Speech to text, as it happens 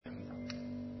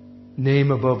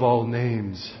Name above all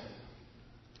names,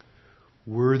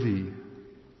 worthy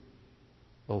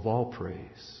of all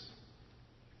praise.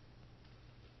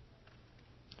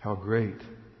 How great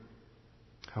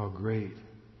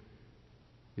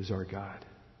is our God.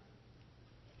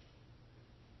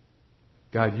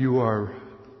 God, you are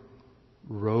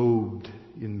robed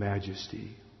in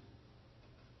majesty.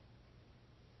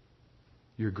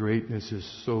 Your greatness is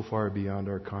so far beyond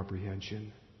our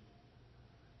comprehension.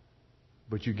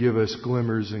 But you give us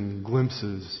glimmers and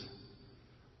glimpses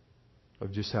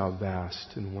of just how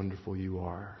vast and wonderful you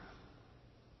are.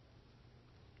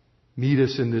 Meet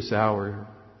us in this hour.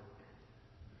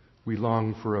 We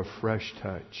long for a fresh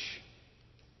touch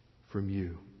from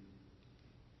you.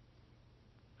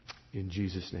 In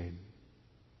Jesus' name,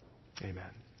 amen.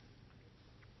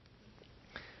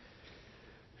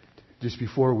 Just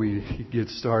before we get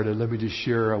started, let me just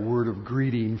share a word of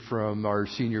greeting from our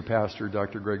senior pastor,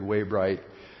 Dr. Greg Waybright.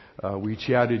 We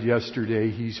chatted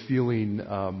yesterday. He's feeling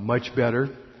much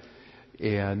better,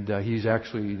 and he's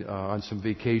actually on some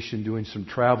vacation doing some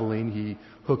traveling. He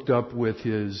hooked up with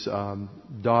his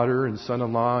daughter and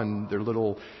son-in-law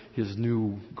and his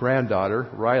new granddaughter,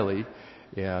 Riley,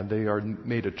 and they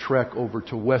made a trek over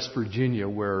to West Virginia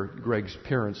where Greg's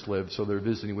parents live. So they're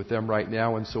visiting with them right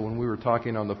now. And so when we were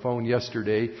talking on the phone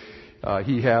yesterday,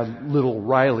 he had little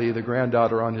Riley, the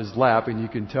granddaughter, on his lap, and you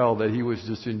can tell that he was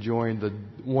just enjoying the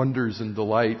wonders and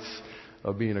delights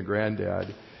of being a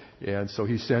granddad. And so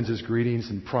he sends his greetings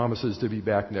and promises to be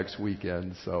back next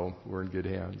weekend. So we're in good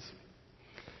hands.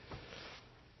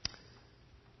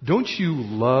 Don't you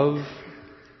love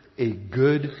a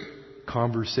good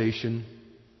conversation?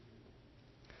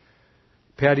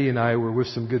 Patty and I were with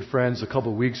some good friends a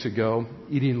couple of weeks ago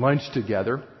eating lunch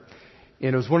together.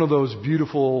 And it was one of those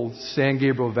beautiful San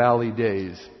Gabriel Valley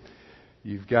days.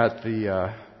 You've got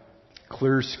the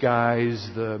clear skies,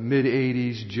 the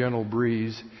mid-80s gentle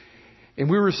breeze. And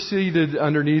we were seated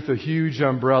underneath a huge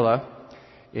umbrella.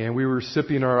 And we were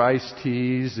sipping our iced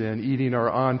teas and eating our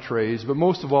entrees. But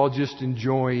most of all, just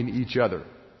enjoying each other.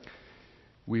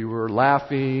 We were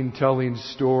laughing, telling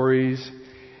stories.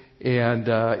 And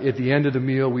at the end of the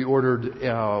meal, we ordered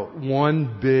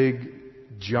one big,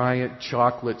 giant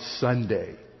chocolate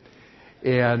sundae.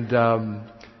 And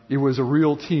it was a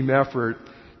real team effort.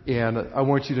 And I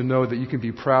want you to know that you can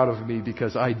be proud of me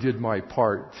because I did my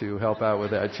part to help out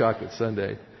with that chocolate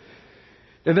sundae.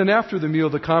 And then after the meal,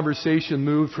 the conversation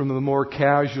moved from the more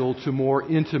casual to more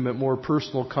intimate, more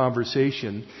personal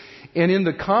conversation. And in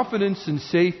the confidence and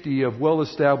safety of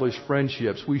well-established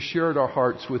friendships, we shared our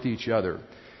hearts with each other.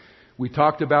 We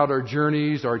talked about our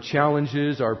journeys, our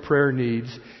challenges, our prayer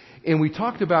needs, and we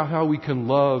talked about how we can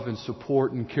love and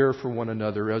support and care for one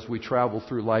another as we travel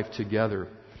through life together.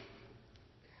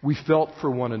 We felt for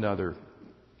one another.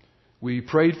 We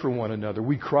prayed for one another.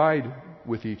 We cried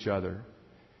with each other.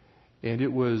 And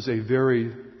it was a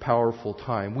very powerful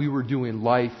time. We were doing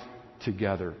life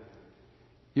together.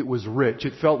 It was rich.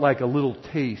 It felt like a little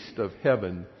taste of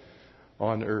heaven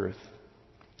on earth.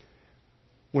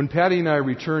 When Patty and I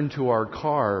returned to our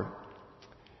car,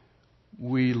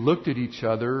 we looked at each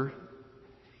other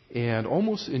and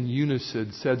almost in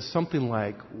unison said something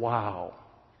like, "Wow,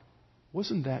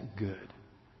 wasn't that good?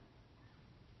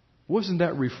 Wasn't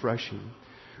that refreshing?"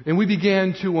 And we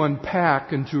began to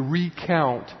unpack and to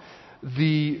recount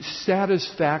the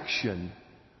satisfaction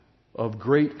of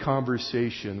great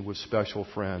conversation with special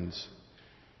friends.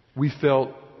 We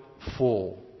felt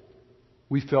full.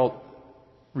 We felt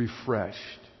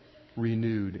refreshed,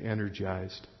 renewed,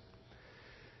 energized.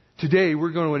 Today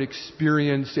we're going to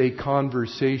experience a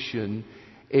conversation,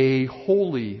 a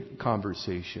holy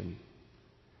conversation.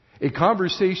 A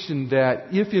conversation that,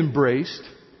 if embraced,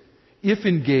 if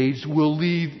engaged, will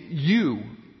leave you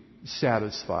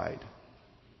satisfied,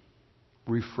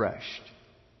 refreshed,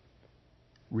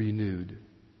 renewed.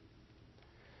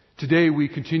 Today we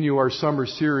continue our summer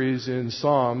series in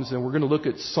Psalms, and we're going to look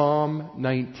at Psalm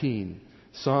 19.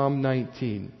 Psalm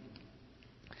 19.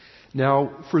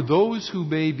 Now, for those who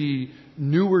may be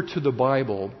newer to the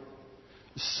Bible,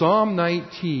 Psalm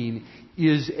 19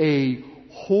 is a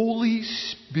Holy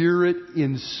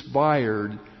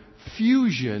Spirit-inspired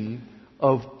fusion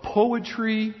of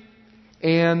poetry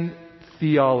and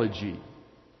theology.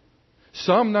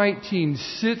 Psalm 19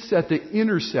 sits at the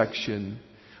intersection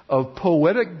of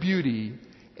poetic beauty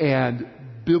and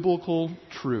biblical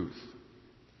truth.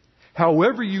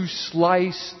 However you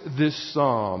slice this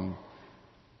psalm,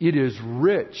 it is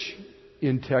rich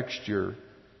in texture,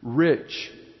 rich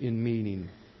in meaning.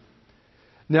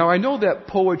 Now, I know that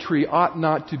poetry ought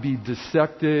not to be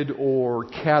dissected or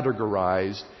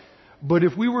categorized, But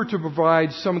if we were to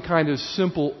provide some kind of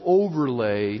simple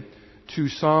overlay to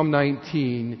Psalm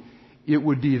 19, it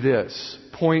would be this.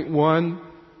 Point 1,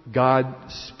 God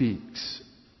speaks.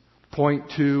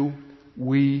 Point 2,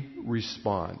 we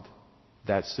respond.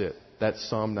 That's it. That's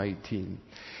Psalm 19.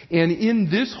 And in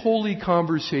this holy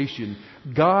conversation,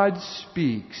 God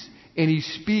speaks, and He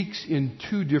speaks in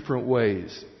two different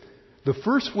ways. The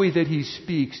first way that He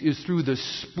speaks is through the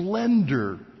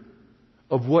splendor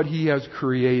of what He has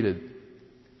created.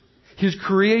 His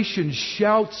creation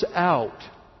shouts out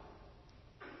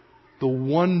the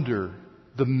wonder,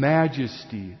 the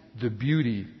majesty, the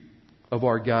beauty of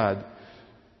our God.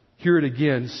 Hear it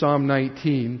again, Psalm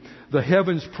 19. The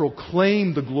heavens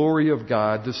proclaim the glory of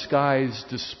God. The skies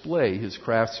display His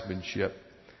craftsmanship.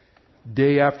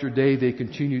 Day after day they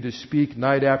continue to speak.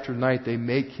 Night after night they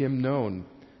make Him known.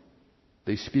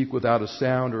 They speak without a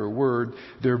sound or a word.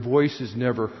 Their voice is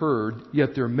never heard.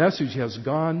 Yet their message has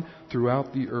gone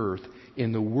throughout the earth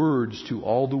in the words to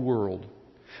all the world.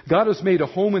 God has made a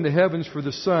home in the heavens for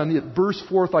the sun. It bursts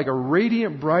forth like a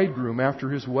radiant bridegroom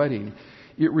after his wedding.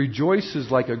 It rejoices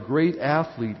like a great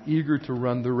athlete eager to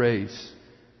run the race.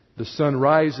 The sun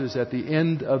rises at the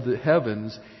end of the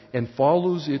heavens and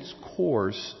follows its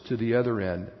course to the other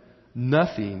end.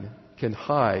 Nothing can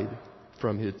hide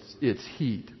from its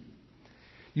heat.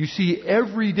 You see,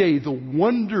 every day the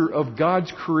wonder of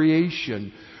God's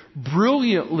creation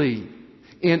brilliantly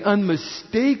and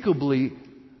unmistakably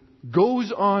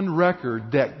goes on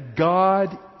record that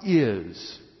God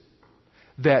is,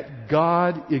 that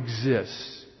God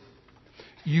exists.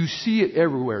 You see it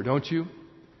everywhere, don't you?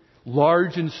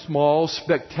 Large and small,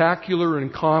 spectacular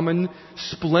and common,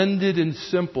 splendid and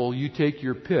simple, you take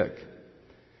your pick.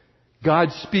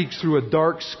 God speaks through a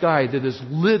dark sky that is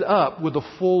lit up with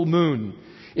a full moon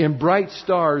and bright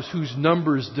stars whose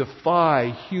numbers defy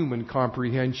human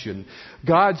comprehension.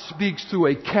 God speaks through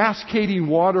a cascading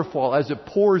waterfall as it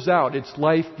pours out its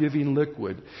life-giving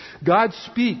liquid. God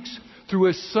speaks through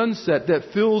a sunset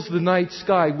that fills the night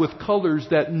sky with colors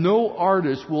that no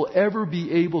artist will ever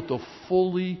be able to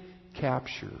fully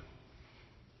capture.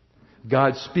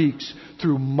 God speaks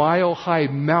through mile-high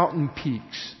mountain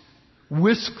peaks,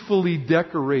 wistfully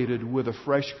decorated with a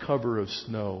fresh cover of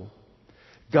snow.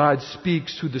 God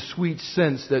speaks through the sweet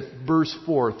scents that burst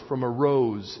forth from a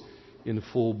rose in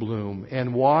full bloom.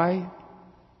 And why?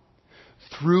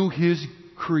 Through His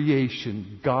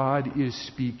creation, God is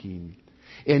speaking.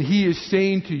 And He is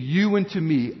saying to you and to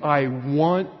me, I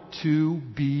want to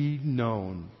be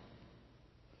known.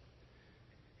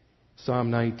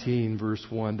 Psalm 19, verse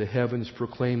 1, the heavens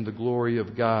proclaim the glory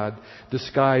of God. The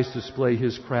skies display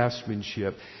His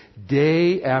craftsmanship.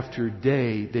 Day after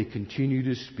day they continue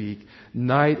to speak.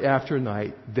 Night after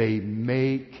night they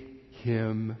make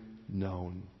Him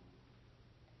known.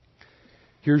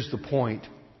 Here's the point.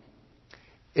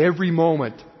 Every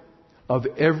moment of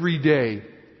every day,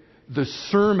 the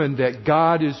sermon that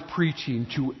God is preaching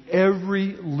to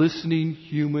every listening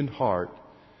human heart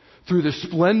through the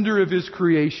splendor of His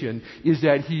creation is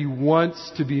that He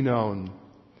wants to be known.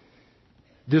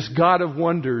 This God of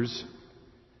wonders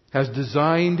has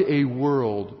designed a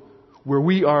world where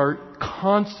we are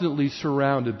constantly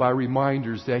surrounded by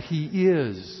reminders that He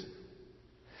is,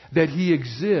 that He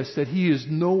exists, that He is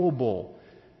knowable,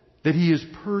 that He is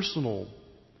personal,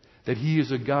 that He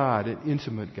is a God, an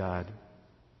intimate God.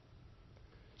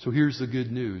 So here's the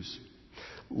good news.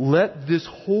 Let this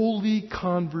holy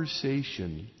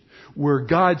conversation where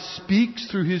God speaks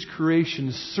through His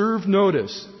creation serve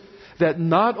notice that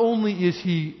not only is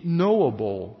He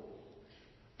knowable,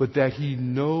 but that He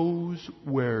knows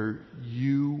where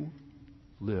you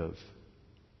live.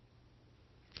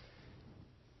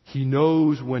 He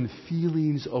knows when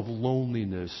feelings of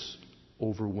loneliness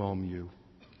overwhelm you.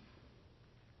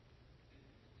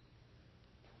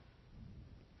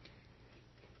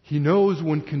 He knows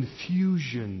when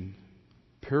confusion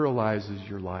paralyzes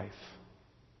your life.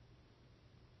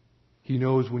 He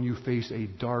knows when you face a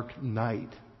dark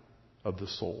night of the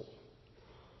soul.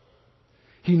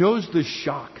 He knows the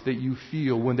shock that you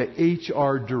feel when the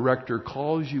HR director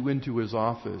calls you into his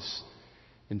office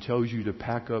and tells you to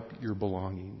pack up your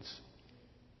belongings.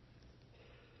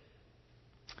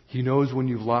 He knows when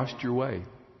you've lost your way.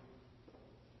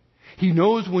 He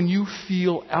knows when you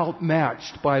feel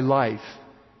outmatched by life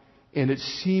and its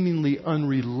seemingly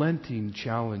unrelenting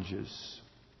challenges.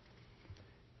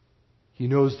 He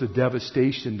knows the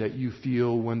devastation that you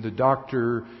feel when the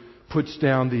doctor puts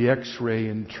down the x-ray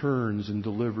and turns and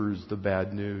delivers the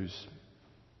bad news.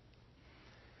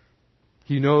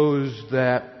 He knows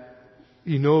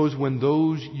when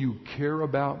those you care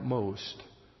about most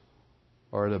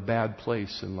are at a bad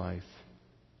place in life.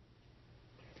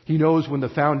 He knows when the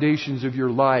foundations of your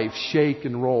life shake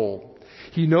and roll.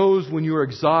 He knows when you're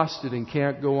exhausted and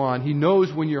can't go on. He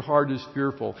knows when your heart is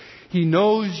fearful. He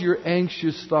knows your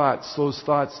anxious thoughts, those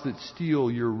thoughts that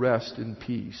steal your rest and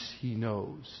peace. He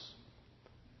knows.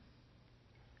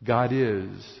 God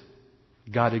is,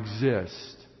 God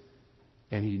exists,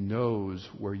 and He knows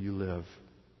where you live.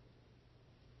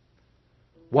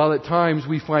 While at times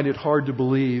we find it hard to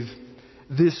believe,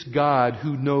 this God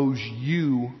who knows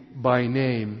you by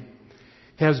name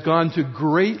has gone to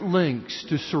great lengths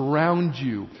to surround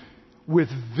you with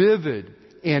vivid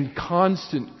and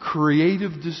constant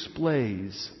creative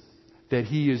displays that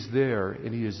He is there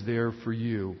and He is there for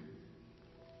you.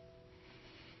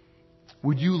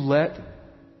 Would you let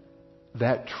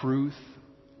that truth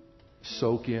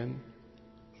soak in?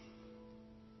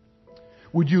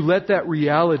 Would you let that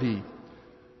reality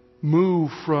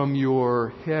move from your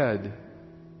head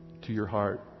to your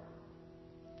heart?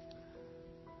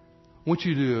 I want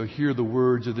you to hear the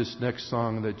words of this next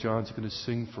song that John's going to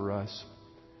sing for us.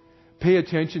 Pay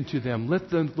attention to them. Let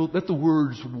the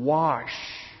words wash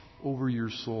over your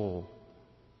soul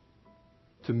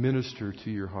to minister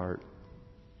to your heart.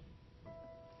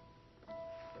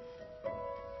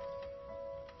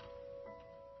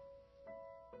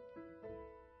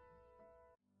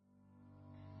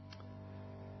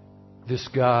 This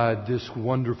God, this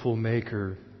wonderful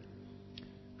Maker,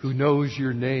 who knows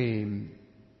your name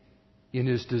in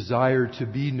His desire to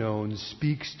be known,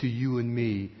 speaks to you and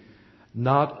me,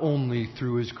 not only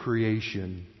through His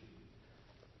creation,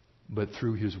 but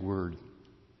through His Word.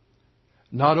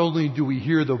 Not only do we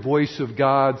hear the voice of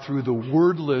God through the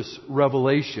wordless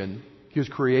revelation, His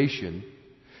creation,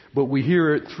 but we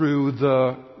hear it through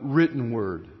the written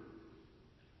Word,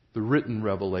 the written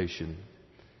revelation.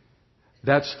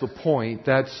 That's the point.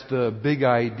 That's the big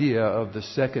idea of the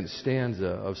second stanza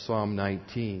of Psalm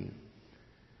 19.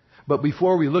 But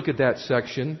before we look at that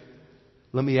section,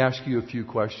 let me ask you a few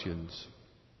questions.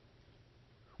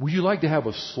 Would you like to have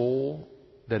a soul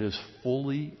that is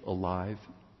fully alive?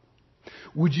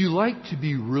 Would you like to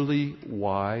be really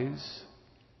wise?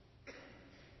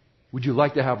 Would you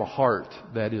like to have a heart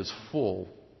that is full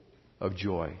of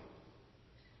joy?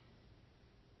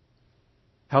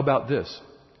 How about this?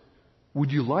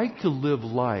 Would you like to live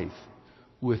life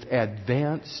with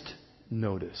advanced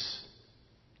notice?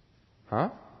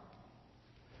 Huh?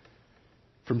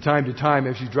 From time to time,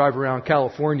 as you drive around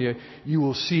California, you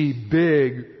will see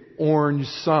big orange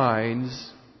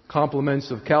signs,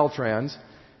 compliments of Caltrans,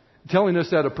 telling us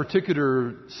that a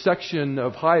particular section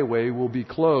of highway will be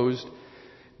closed,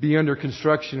 be under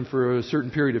construction for a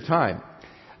certain period of time.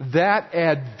 That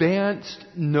advanced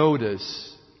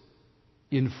notice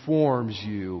informs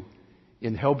you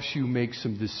and helps you make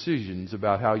some decisions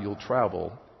about how you'll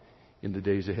travel in the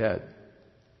days ahead.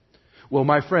 Well,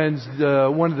 my friends,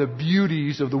 one of the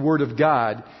beauties of the Word of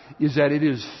God is that it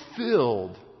is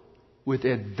filled with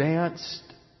advanced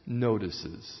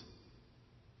notices.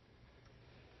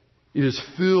 It is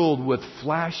filled with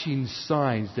flashing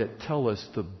signs that tell us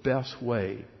the best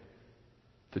way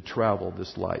to travel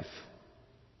this life.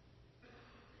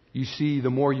 You see, the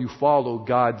more you follow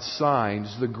God's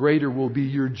signs, the greater will be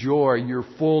your joy, your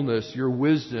fullness, your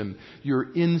wisdom,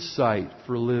 your insight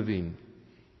for living.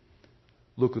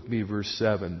 Look with me, verse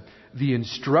 7. The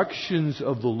instructions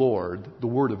of the Lord, the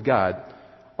Word of God,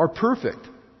 are perfect,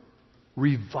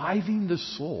 reviving the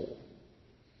soul.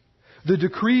 The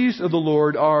decrees of the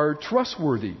Lord are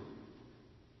trustworthy,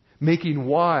 making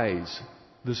wise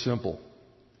the simple.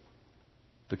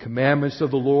 The commandments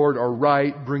of the Lord are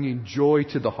right, bringing joy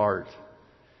to the heart.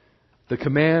 The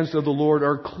commands of the Lord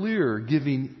are clear,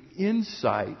 giving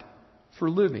insight for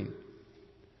living.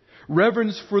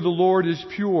 Reverence for the Lord is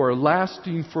pure,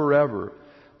 lasting forever.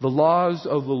 The laws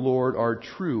of the Lord are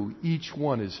true. Each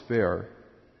one is fair.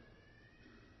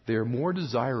 They are more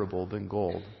desirable than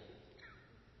gold.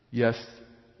 Yes,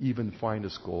 even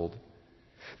finest gold.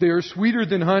 They are sweeter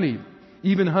than honey,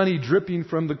 even honey dripping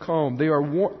from the comb. They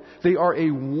are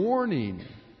a warning,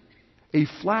 a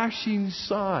flashing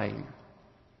sign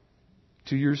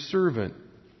to your servant,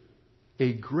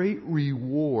 a great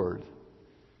reward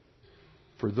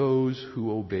for those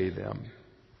who obey them.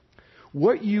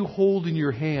 What you hold in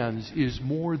your hands is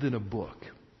more than a book.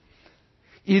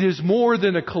 It is more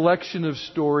than a collection of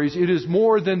stories. It is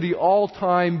more than the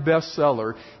all-time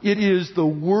bestseller. It is the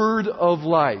Word of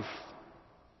life.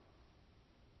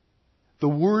 The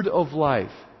Word of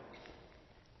life.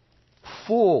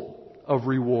 Full of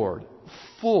reward.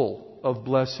 Full of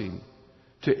blessing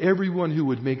to everyone who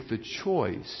would make the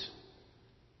choice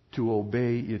to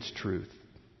obey its truth.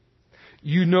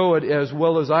 You know it as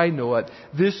well as I know it.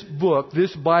 This book,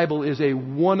 this Bible, is a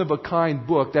one-of-a-kind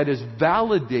book that is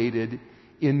validated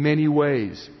in many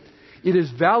ways. It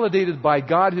is validated by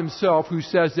God Himself, who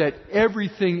says that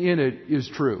everything in it is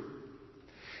true.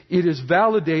 It is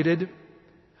validated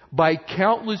by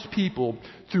countless people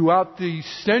throughout the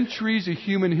centuries of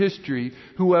human history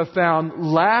who have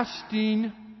found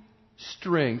lasting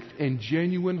strength and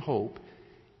genuine hope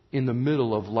in the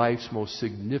middle of life's most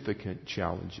significant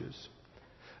challenges.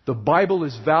 The Bible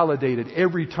is validated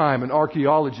every time an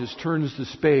archaeologist turns the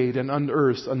spade and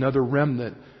unearths another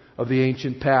remnant of the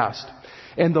ancient past.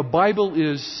 And the Bible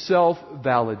is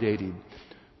self-validating.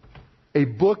 A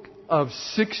book of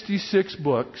 66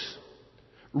 books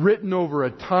written over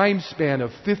a time span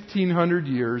of 1,500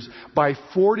 years by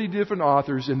 40 different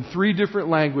authors in 3 different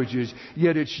languages,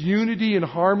 yet its unity and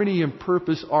harmony and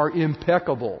purpose are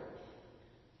impeccable.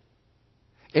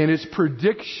 And its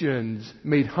predictions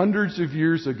made hundreds of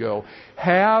years ago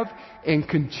have and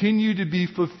continue to be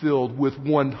fulfilled with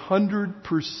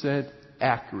 100%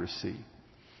 accuracy.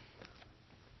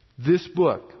 This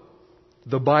book,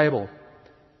 the Bible,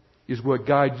 is what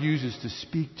God uses to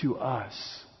speak to us.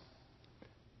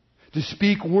 To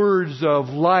speak words of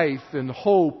life and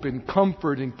hope and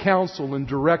comfort and counsel and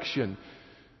direction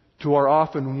to our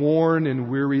often worn and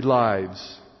weary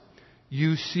lives.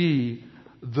 You see,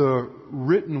 the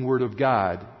written Word of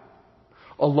God,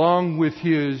 along with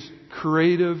His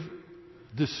creative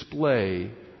display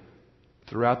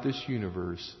throughout this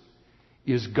universe,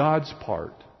 is God's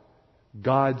part,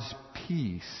 God's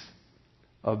piece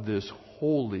of this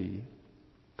holy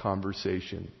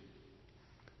conversation.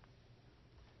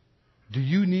 Do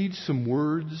you need some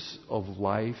words of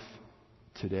life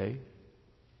today?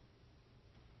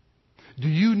 Do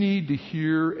you need to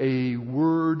hear a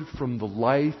word from the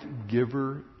life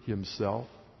giver Himself?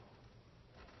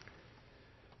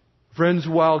 Friends,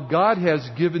 while God has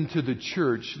given to the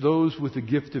church those with the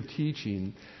gift of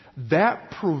teaching,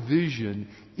 that provision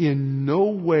in no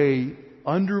way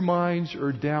undermines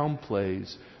or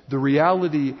downplays the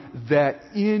reality that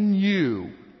in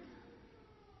you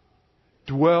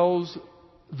dwells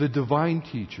the divine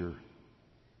teacher,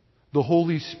 the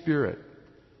Holy Spirit.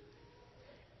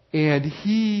 And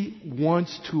He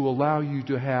wants to allow you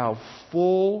to have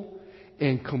full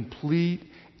and complete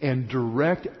and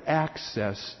direct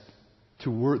access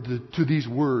to these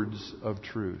words of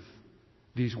truth,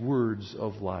 these words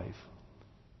of life.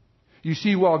 You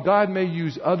see, while God may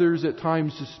use others at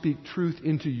times to speak truth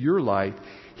into your life,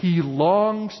 He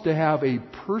longs to have a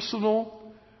personal,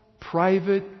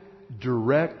 private,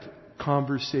 direct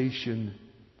conversation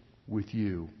with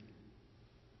you.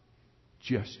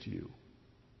 Just you.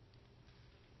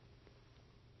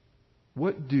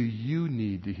 What do you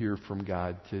need to hear from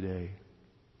God today?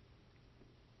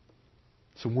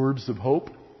 Some words of hope?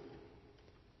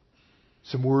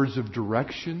 Some words of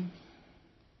direction?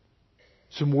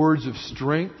 Some words of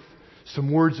strength?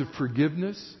 Some words of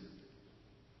forgiveness?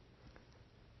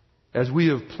 As we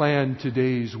have planned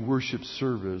today's worship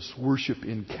service, worship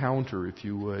encounter, if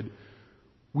you would,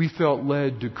 we felt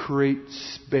led to create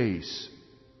space,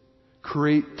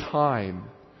 create time,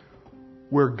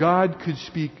 where God could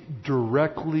speak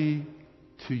directly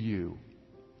to you.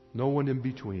 No one in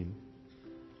between.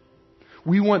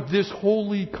 We want this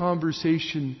holy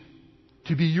conversation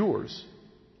to be yours.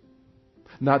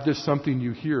 Not just something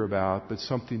you hear about, but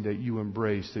something that you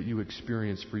embrace, that you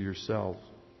experience for yourself.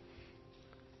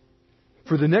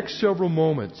 For the next several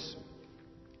moments,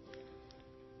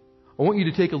 I want you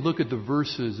to take a look at the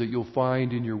verses that you'll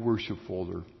find in your worship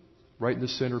folder, right in the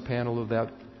center panel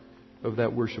of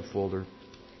that worship folder.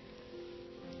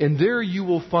 And there you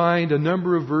will find a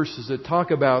number of verses that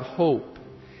talk about hope,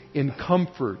 in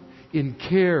comfort, in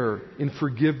care, in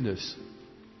forgiveness.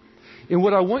 And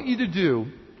what I want you to do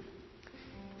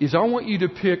is I want you to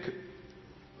pick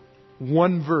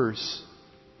one verse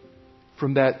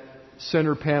from that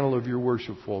center panel of your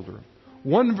worship folder.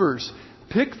 One verse.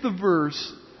 Pick the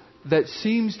verse that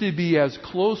seems to be as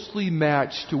closely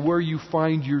matched to where you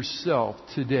find yourself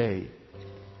today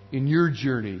in your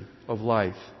journey of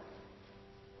life.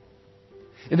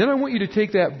 And then I want you to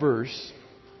take that verse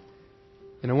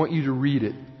and I want you to read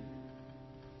it,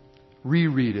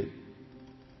 reread it,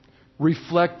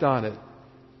 reflect on it,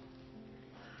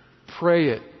 pray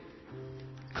it,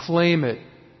 claim it,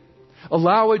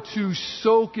 allow it to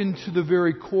soak into the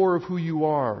very core of who you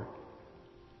are.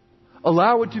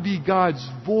 Allow it to be God's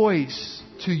voice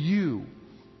to you,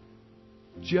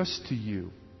 just to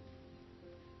you.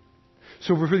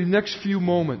 So for the next few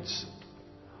moments,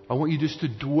 I want you just to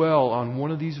dwell on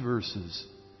one of these verses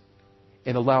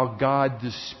and allow God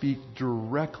to speak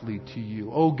directly to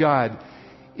you. Oh God,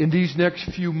 in these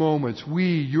next few moments, we,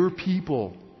 your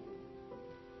people,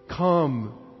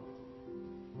 come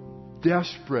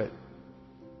desperate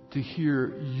to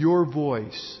hear your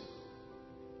voice,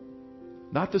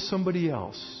 not to somebody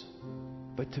else,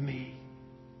 but to me.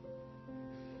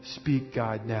 Speak,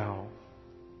 God, now.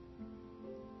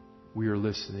 We are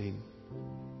listening.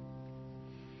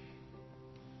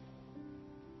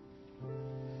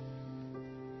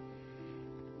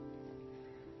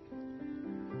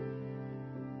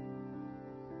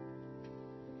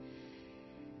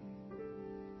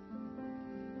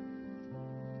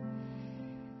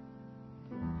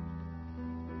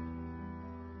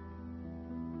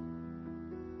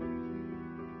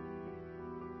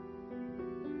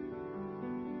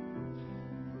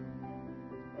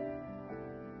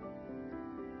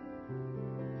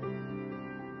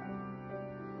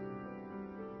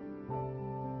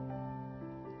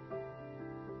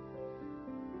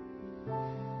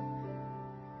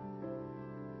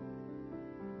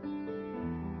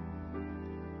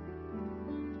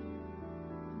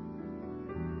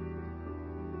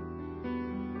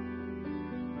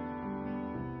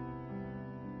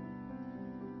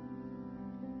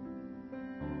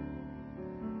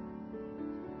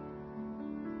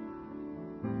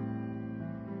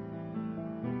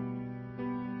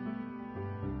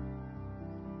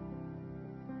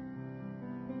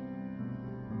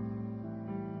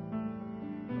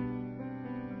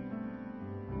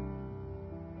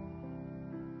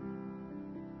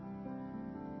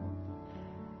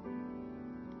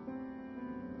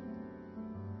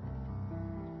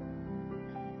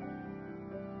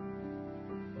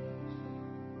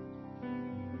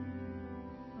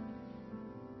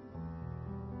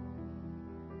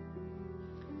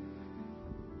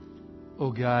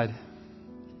 Oh God,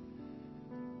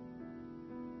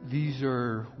 these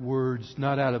are words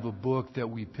not out of a book that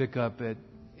we pick up at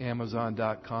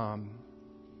Amazon.com,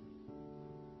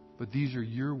 but these are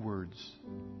your words.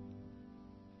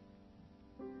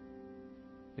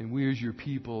 And we as your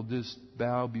people just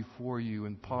bow before you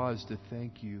and pause to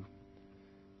thank you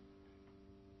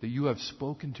that you have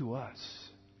spoken to us.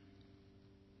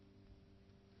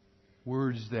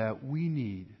 Words that we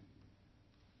need.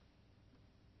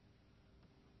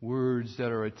 Words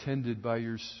that are attended by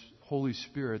your Holy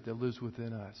Spirit that lives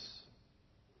within us,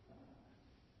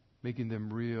 making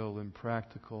them real and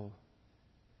practical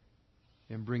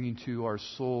and bringing to our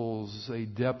souls a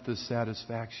depth of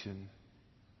satisfaction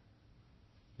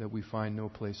that we find no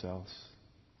place else.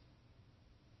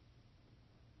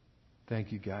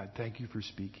 Thank you, God. Thank you for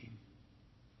speaking.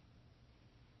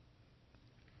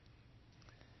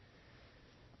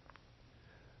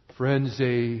 Friends,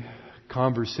 a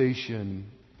conversation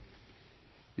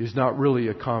is not really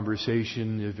a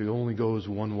conversation if it only goes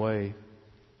one way.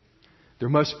 There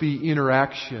must be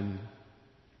interaction.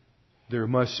 There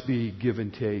must be give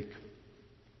and take.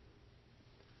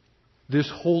 This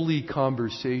holy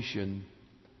conversation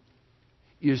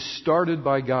is started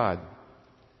by God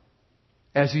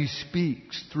as He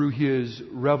speaks through His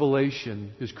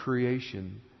revelation, His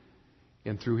creation,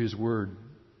 and through His Word.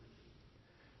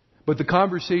 But the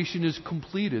conversation is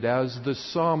completed as the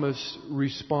psalmist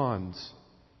responds.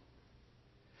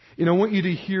 And I want you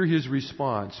to hear his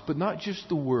response, but not just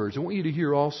the words. I want you to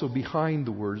hear also behind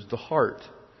the words, the heart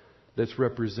that's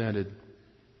represented.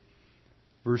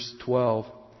 Verse 12,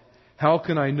 how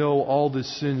can I know all the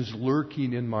sins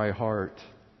lurking in my heart?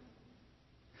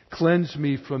 Cleanse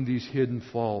me from these hidden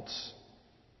faults.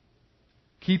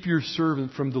 Keep your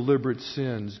servant from deliberate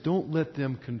sins. Don't let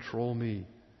them control me.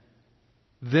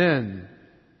 Then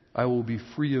I will be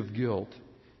free of guilt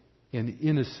and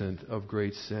innocent of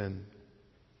great sin.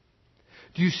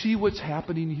 Do you see what's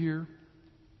happening here?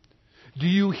 Do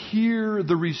you hear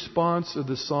the response of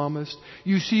the psalmist?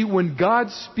 You see, when God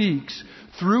speaks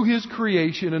through His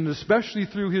creation and especially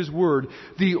through His Word,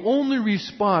 the only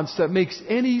response that makes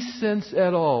any sense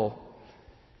at all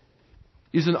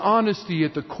is an honesty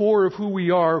at the core of who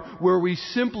we are, where we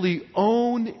simply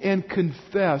own and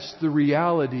confess the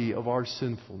reality of our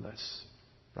sinfulness.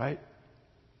 Right?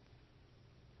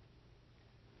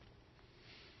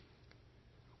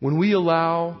 When we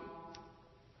allow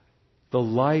the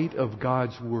light of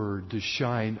God's Word to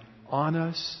shine on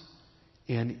us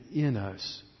and in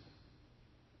us,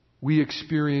 we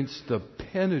experience the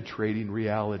penetrating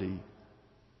reality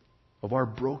of our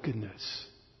brokenness,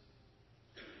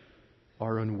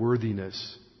 our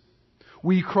unworthiness.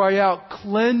 We cry out,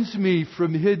 cleanse me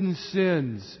from hidden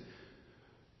sins.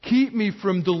 Keep me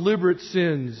from deliberate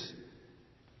sins.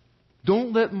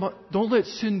 Don't let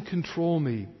sin control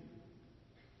me.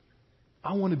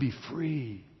 I want to be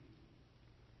free.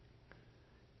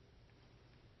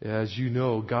 As you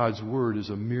know, God's Word is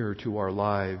a mirror to our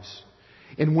lives.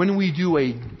 And when we do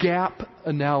a gap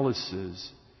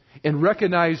analysis and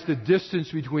recognize the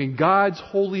distance between God's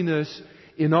holiness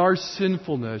and our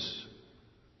sinfulness,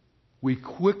 we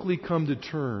quickly come to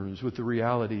terms with the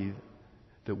reality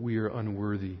that we are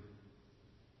unworthy.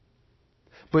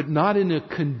 But not in a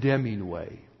condemning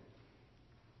way,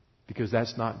 because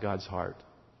that's not God's heart,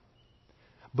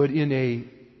 but in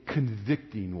a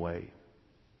convicting way.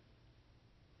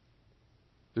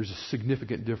 There's a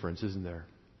significant difference, isn't there?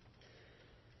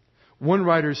 One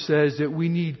writer says that we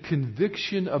need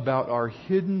conviction about our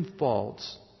hidden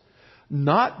faults,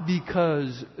 not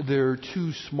because they're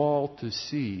too small to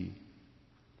see,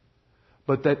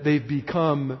 but that they've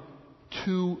become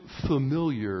too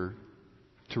familiar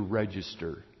to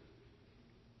register.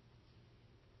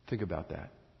 Think about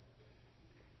that.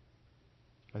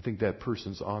 I think that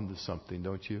person's onto something,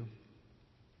 don't you?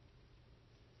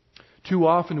 Too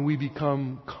often we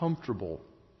become comfortable.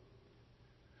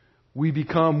 We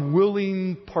become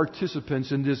willing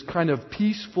participants in this kind of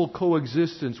peaceful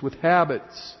coexistence with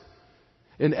habits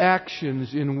and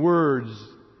actions and words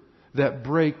that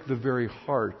break the very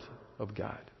heart of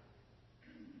God.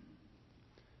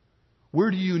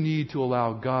 Where do you need to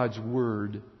allow God's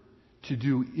Word to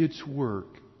do its work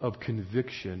of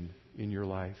conviction in your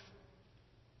life?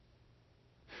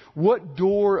 What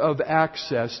door of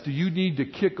access do you need to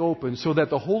kick open so that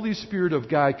the Holy Spirit of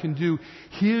God can do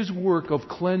His work of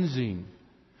cleansing,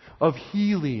 of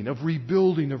healing, of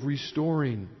rebuilding, of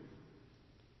restoring?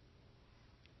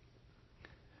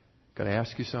 Can I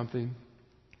ask you something?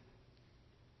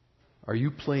 Are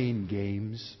you playing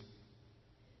games?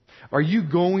 Are you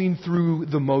going through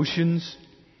the motions?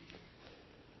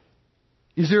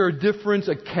 Is there a difference,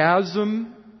 a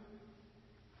chasm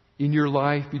in your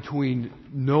life between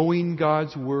knowing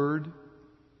God's Word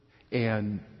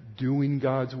and doing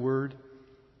God's Word?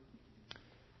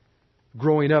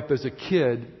 Growing up as a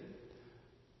kid,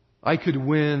 I could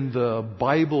win the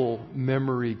Bible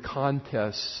memory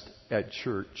contest at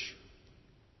church.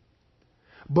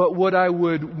 But what I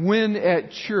would win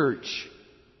at church,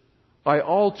 I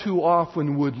all too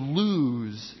often would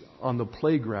lose on the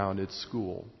playground at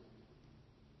school.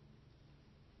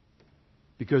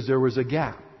 Because there was a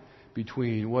gap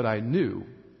between what I knew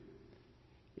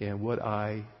and what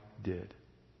I did.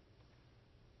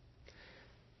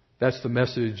 That's the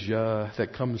message that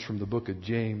comes from the book of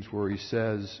James, where he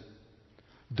says,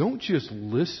 don't just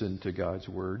listen to God's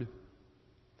Word.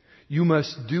 You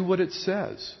must do what it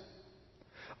says.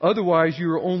 Otherwise,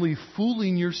 you are only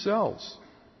fooling yourselves.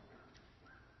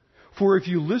 For if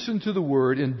you listen to the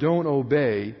Word and don't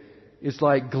obey, it's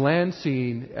like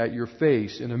glancing at your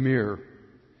face in a mirror.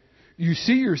 You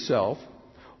see yourself,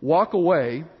 walk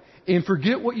away, and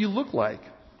forget what you look like.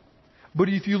 But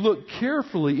if you look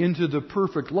carefully into the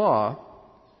perfect law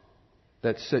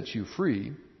that sets you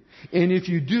free, and if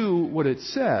you do what it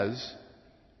says,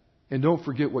 and don't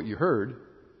forget what you heard,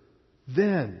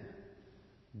 then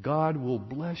God will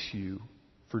bless you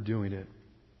for doing it.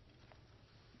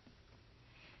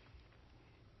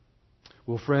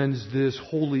 Well, friends, this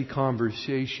holy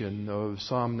conversation of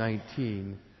Psalm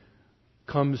 19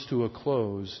 comes to a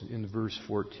close in verse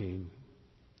 14.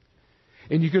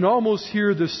 And you can almost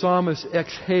hear the psalmist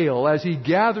exhale as he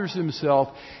gathers himself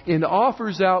and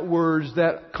offers out words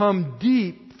that come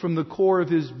deep from the core of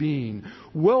his being.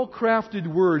 Well-crafted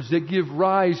words that give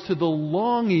rise to the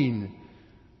longing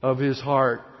of his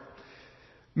heart.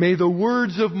 May the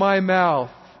words of my mouth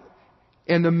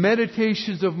and the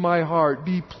meditations of my heart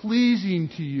be pleasing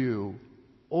to you,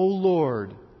 O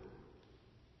Lord,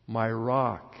 my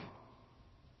rock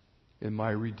and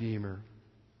my Redeemer.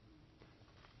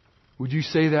 Would you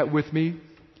say that with me?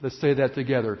 Let's say that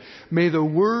together. May the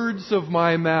words of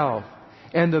my mouth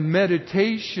and the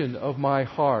meditation of my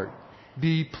heart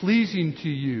be pleasing to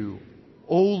you,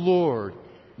 O Lord,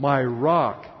 my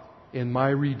rock and my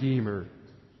Redeemer.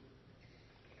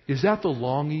 Is that the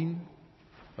longing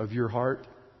of your heart?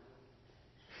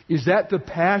 Is that the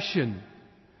passion,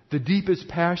 the deepest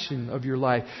passion of your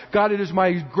life? God, it is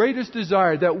my greatest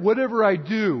desire that whatever I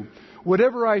do,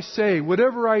 whatever I say,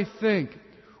 whatever I think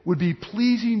would be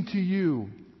pleasing to you.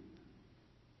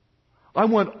 I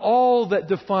want all that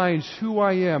defines who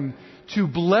I am to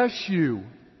bless you,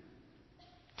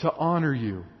 to honor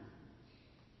you.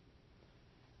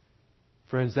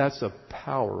 Friends, that's a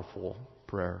powerful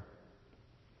prayer.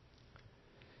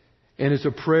 And it's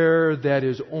a prayer that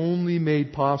is only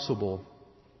made possible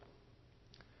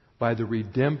by the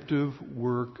redemptive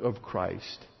work of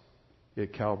Christ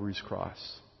at Calvary's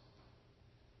cross.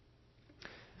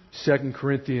 2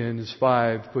 Corinthians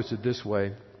 5 puts it this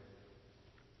way.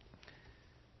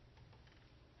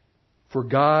 For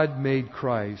God made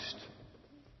Christ,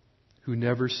 who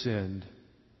never sinned,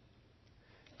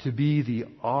 to be the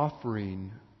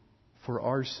offering for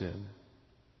our sin,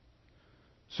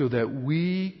 so that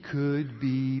we could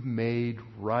be made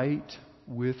right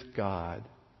with God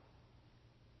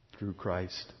through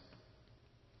Christ.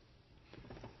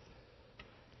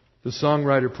 The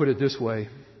songwriter put it this way: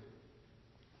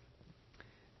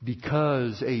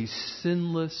 because a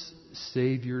sinless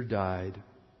Savior died,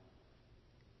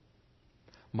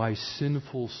 my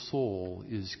sinful soul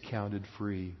is counted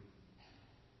free.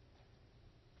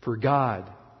 For God,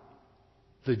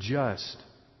 the just,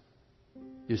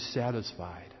 is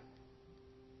satisfied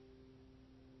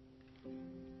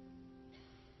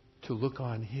to look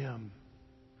on Him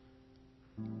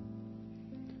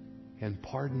and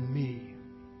pardon me,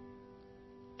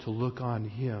 to look on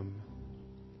Him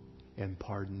and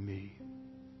pardon me.